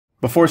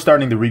Before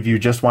starting the review,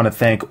 just want to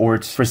thank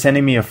Ortz for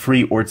sending me a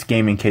free Ortz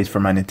gaming case for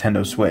my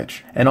Nintendo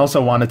Switch, and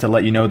also wanted to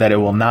let you know that it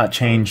will not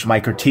change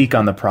my critique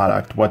on the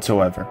product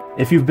whatsoever.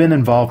 If you've been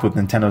involved with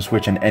Nintendo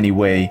Switch in any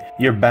way,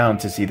 you're bound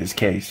to see this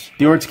case.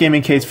 The Ortz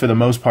gaming case for the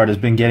most part has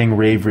been getting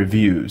rave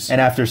reviews, and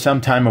after some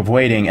time of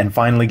waiting and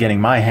finally getting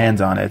my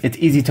hands on it, it's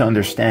easy to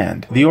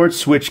understand. The Ortz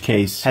Switch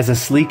case has a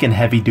sleek and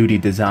heavy-duty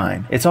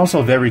design. It's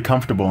also very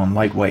comfortable and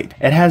lightweight.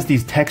 It has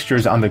these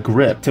textures on the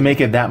grip to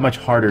make it that much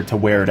harder to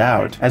wear it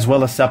out, as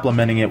well as supplementing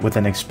it with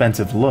an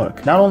expensive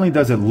look. Not only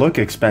does it look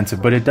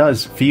expensive, but it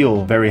does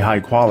feel very high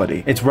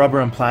quality. Its rubber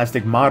and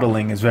plastic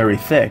modeling is very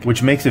thick,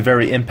 which makes it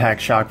very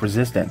impact shock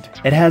resistant.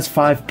 It has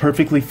 5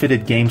 perfectly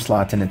fitted game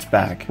slots in its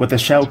back, with a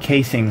shell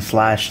casing /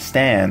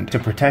 stand to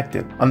protect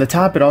it. On the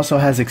top, it also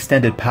has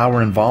extended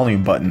power and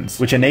volume buttons,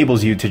 which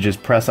enables you to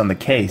just press on the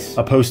case,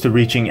 opposed to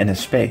reaching in a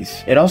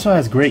space. It also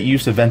has great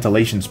use of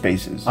ventilation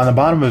spaces. On the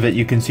bottom of it,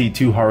 you can see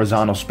 2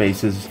 horizontal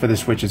spaces for the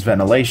Switch's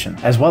ventilation,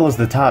 as well as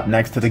the top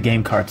next to the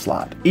game card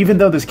slot. Even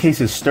though this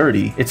case is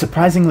sturdy, it's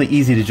surprisingly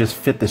easy to just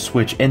fit the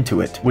Switch into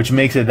it, which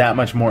makes it that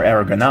much more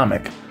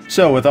ergonomic.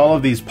 So with all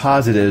of these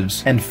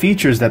positives and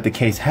features that the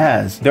case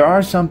has, there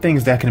are some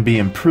things that can be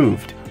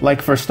improved.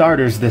 Like for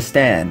starters, the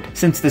stand.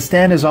 Since the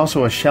stand is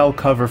also a shell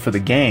cover for the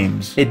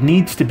games, it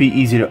needs to be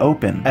easy to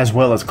open, as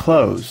well as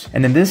close,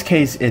 and in this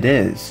case it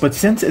is. But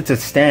since it's a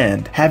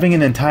stand, having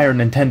an entire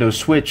Nintendo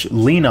Switch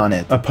lean on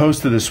it,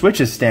 opposed to the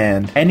Switch's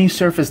stand, any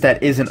surface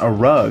that isn't a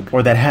rug,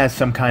 or that has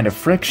some kind of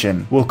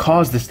friction, will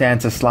cause the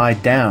stand to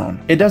slide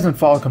down. It doesn't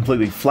fall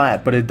completely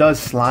flat, but it does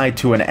slide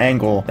to an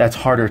angle that's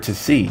harder to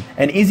see.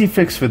 An easy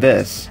fix for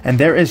this, and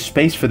there is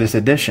space for this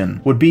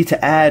addition, would be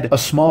to add a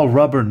small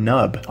rubber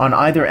nub on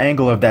either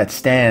angle of that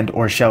stand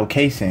or shell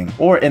casing,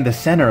 or in the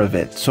center of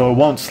it, so it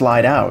won't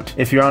slide out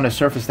if you're on a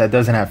surface that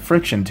doesn't have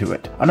friction to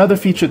it. Another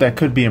feature that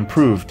could be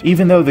improved,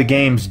 even though the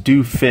games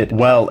do fit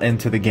well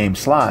into the game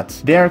slots,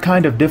 they are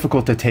kind of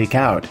difficult to take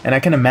out, and I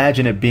can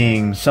imagine it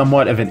being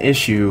somewhat of an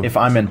issue if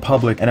I'm in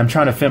public and I'm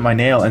trying to fit my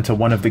nail into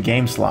one of the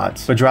game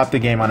slots, but drop the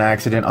game on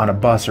accident on a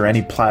bus or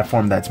any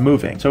platform that's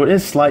moving. So it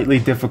is slightly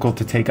difficult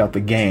to take out the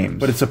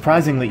games, but it's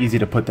surprisingly easy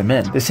to put them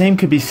in. The same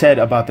could be said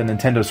about the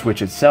Nintendo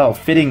Switch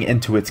itself fitting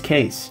into its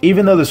case.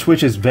 Even though the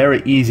Switch is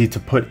very easy to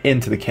put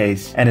into the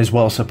case and is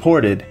well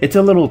supported, it's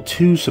a little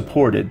too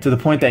supported to the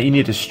point that you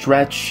need to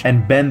stretch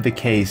and bend the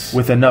case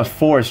with enough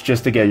force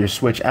just to get your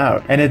Switch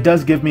out. And it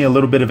does give me a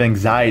little bit of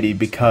anxiety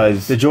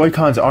because the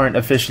Joy-Cons aren't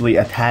officially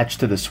attached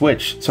to the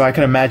Switch, so I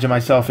can imagine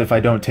myself, if I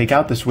don't take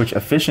out the Switch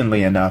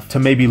efficiently enough, to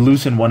maybe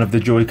loosen one of the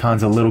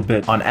Joy-Cons a little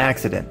bit on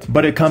accident.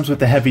 But it comes with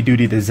the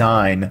heavy-duty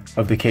design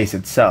of the case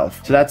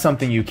itself, so that's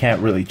something you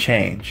can't really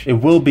change. It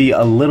will be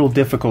a little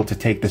difficult to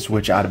take the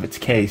Switch out of its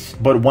case,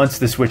 but once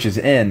the Switch is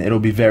in, it'll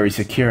be very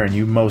secure and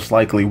you most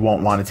likely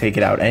won't want to take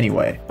it out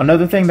anyway.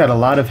 Another thing that a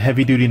lot of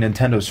heavy-duty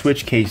Nintendo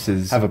Switch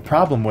cases have a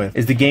problem with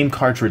is the game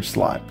cartridge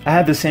slot. I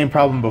had the same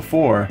problem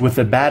before with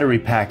the battery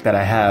pack that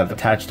I have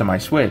attached to my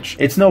Switch.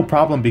 It's no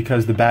problem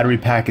because the battery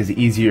pack is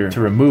easier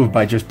to remove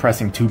by just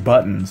pressing 2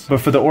 buttons.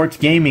 But for the Ortz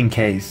gaming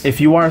case,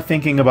 if you are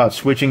thinking about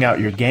switching out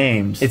your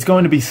games, it's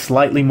going to be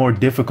slightly more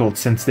difficult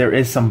since there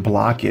is some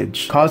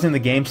blockage, causing the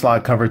game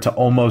slot cover to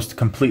almost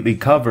completely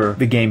cover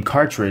the game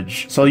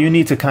cartridge. So you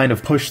need to kind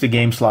of push the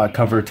game slot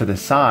cover to the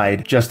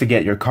side just to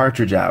get your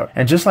cartridge out.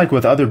 And just like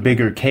with other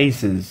bigger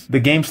cases, the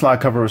game slot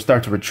cover will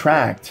start to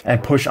retract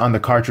and push on the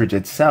cartridge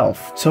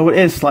itself. So it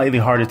is slightly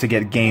harder to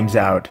get games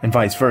out and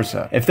vice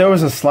versa. If there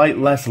was a slight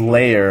less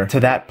layer to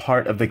that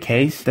part of the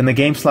case, then the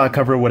game slot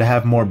cover would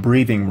have more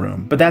breathing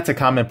room. But that's a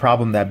common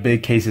problem that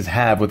big cases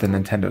have with the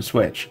Nintendo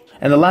Switch.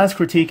 And the last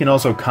critique and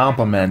also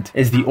compliment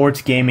is the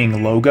Ortz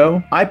Gaming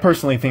logo. I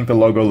personally think the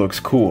logo looks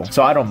cool,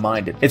 so I don't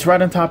mind it. It's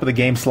right on top of the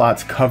game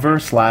slot's cover /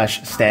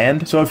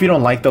 stand, so if you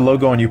don't like the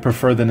logo and you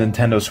prefer the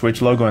Nintendo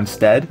Switch logo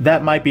instead,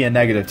 that might be a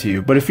negative to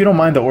you. But if you don't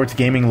mind the Ortz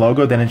Gaming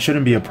logo, then it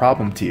shouldn't be a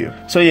problem to you.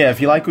 So yeah, if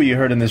you like what you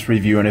heard in this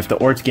review and if the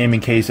Ortz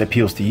Gaming case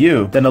appeals to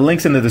you, then the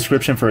link's in the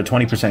description for a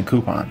 20%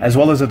 coupon, as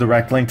well as a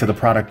direct link to the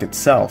product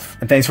itself.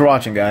 And thanks for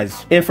watching,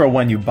 guys. If or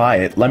when you buy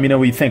it, let me know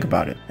what you think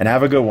about it, and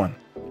have a good one.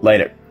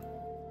 Later.